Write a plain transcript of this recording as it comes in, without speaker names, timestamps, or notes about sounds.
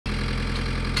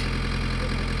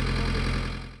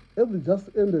At the just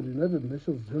ended United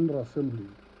Nations General Assembly,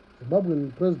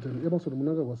 Zimbabwean President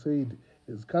Mnangagwa said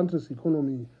his country's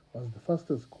economy was the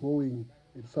fastest growing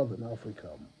in Southern Africa.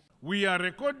 We are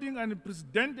recording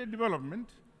unprecedented development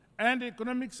and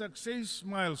economic success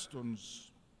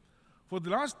milestones. For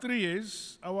the last 3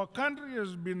 years, our country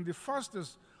has been the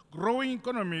fastest growing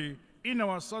economy in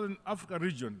our Southern Africa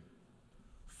region.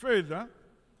 Further,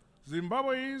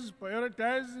 Zimbabwe is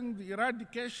prioritizing the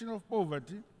eradication of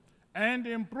poverty and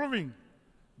improving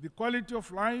the quality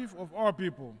of life of our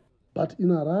people. But in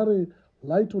Harare,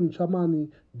 Lighton Chamani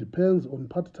depends on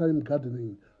part-time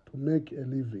gardening to make a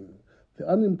living. The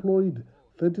unemployed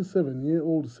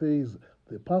 37-year-old says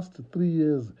the past 3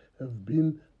 years have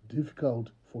been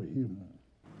difficult for him.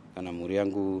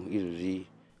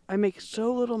 I make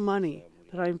so little money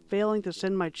that I'm failing to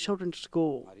send my children to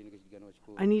school.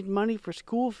 I need money for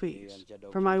school fees,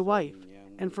 for my wife,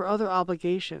 and for other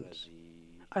obligations.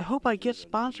 I hope I get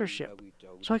sponsorship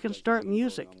so I can start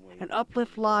music and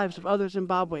uplift lives of other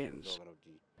Zimbabweans.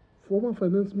 Former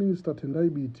Finance Minister Tendai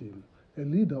Biti, a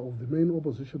leader of the main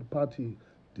opposition party,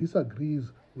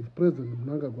 disagrees with President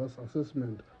Mnangagwa's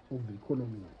assessment of the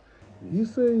economy. He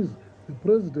says the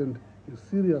president is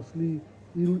seriously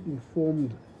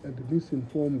ill-informed and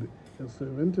misinformed, as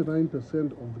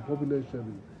 79% of the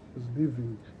population is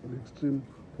living in extreme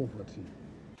poverty.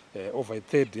 Over a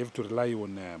third have to rely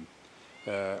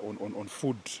on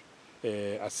food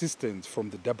assistance from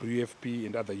the WFP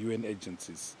and other UN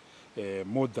agencies.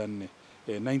 More than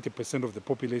 90% of the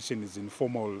population is in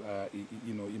formal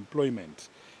employment.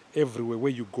 Everywhere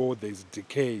where you go, there's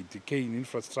decay in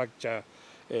infrastructure,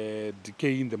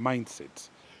 decay in the mindset.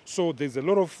 So there's a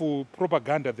lot of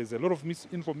propaganda, there's a lot of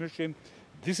misinformation.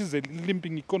 This is a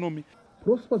limping economy.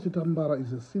 Prosper Chitambara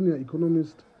is a senior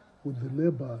economist with the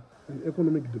Labour and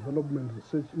Economic Development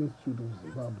Research Institute of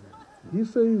Zimbabwe. He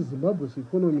says Zimbabwe's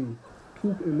economy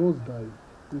took a nosedive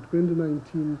in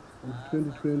 2019 and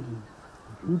 2020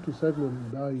 due to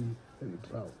Cyclone Idai and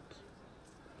drought.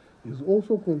 He is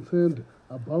also concerned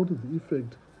about the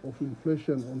effect of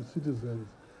inflation on citizens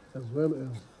as well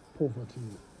as poverty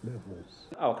levels.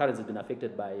 Our currency has been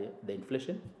affected by the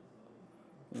inflation.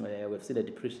 We've seen a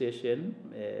depreciation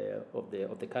of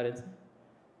the currency.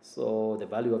 So the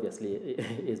value obviously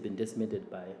has been decimated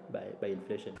by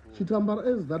inflation. Chitambara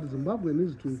adds that Zimbabwe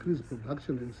needs to increase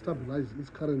production and stabilize its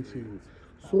currency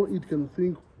so it can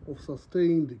think of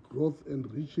sustained growth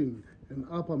and reaching an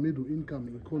upper middle income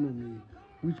economy,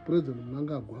 which President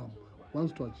Mnangagwa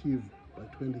wants to achieve by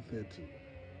 2030.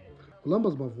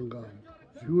 Columbus Mavunga,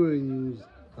 VOA News,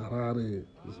 Harare,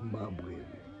 Zimbabwe.